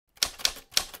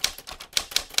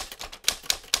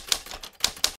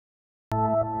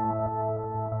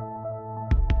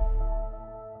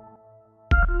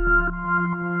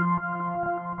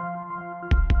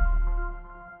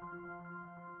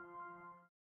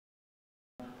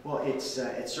Well, it's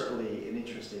certainly an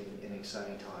interesting and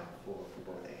exciting time for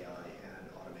both AI and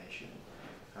automation.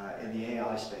 In the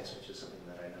AI space, which is something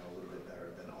that I know a little bit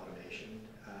better than automation,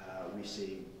 we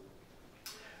see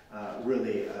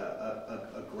really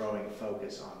a growing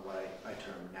focus on what I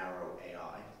term narrow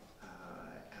AI.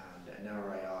 And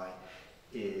narrow AI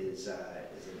is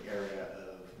an area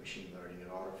of machine learning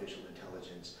and artificial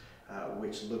intelligence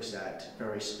which looks at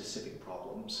very specific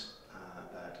problems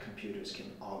that computers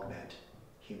can augment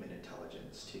human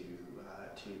intelligence to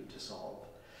solve.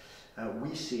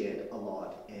 We see it a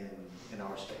lot in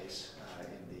our space,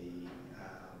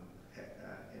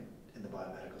 in the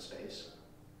biomedical space,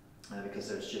 because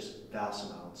there's just vast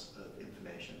amounts of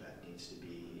information that needs to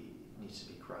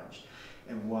be crunched.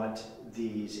 And what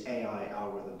these AI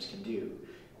algorithms can do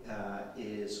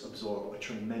is absorb a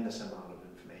tremendous amount of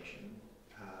information,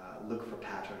 look for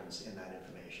patterns in that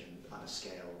information on a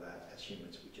scale that as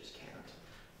humans we just can't,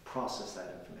 process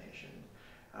that information,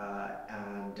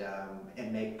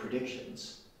 and make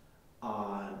predictions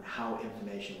on how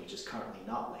information which is currently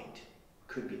not linked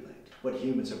could be linked. What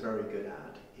humans are very good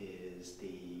at is the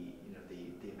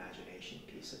imagination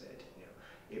piece of it.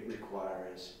 It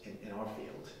requires, in our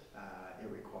field, it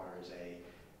requires a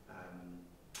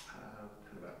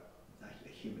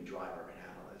human driver, an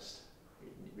analyst.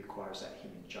 It requires that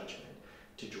human judgment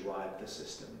to drive the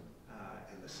system,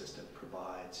 and the system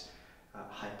provides a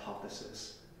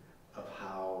hypothesis of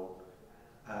how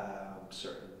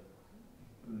certain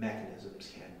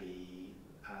mechanisms can be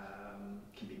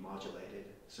modulated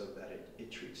so that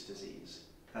it treats disease.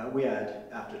 We had,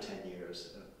 after 10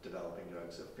 years of developing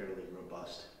drugs, a fairly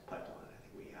robust pipeline. I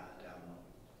think we had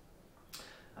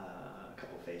a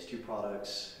couple of phase 2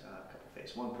 products, a couple of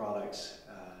phase 1 products,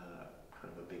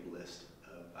 kind of a big list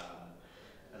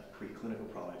of preclinical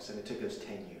products, and it took us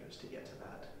 10 years to get to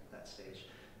that stage.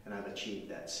 And I've achieved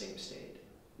that same state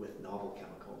with novel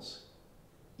chemicals,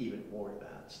 even more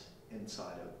advanced,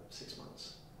 inside of 6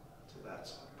 months. So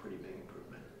that's a pretty big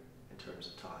improvement in terms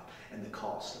of time, and the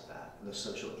cost of that, and the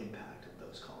social impact of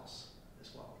those costs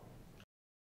as well.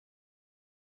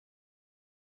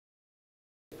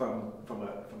 From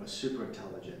a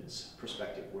superintelligence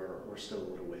perspective, we're still a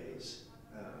little ways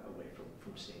away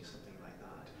from seeing something like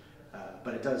that.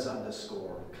 But it does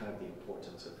underscore kind of the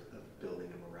importance of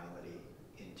building a morality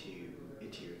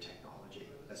into your technology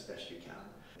as best you can,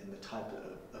 and the type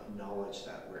of knowledge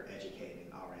that we're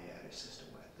educating our AI system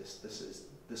with.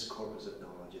 This corpus of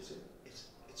knowledge its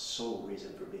sole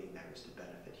reason for being there is to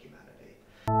benefit humanity.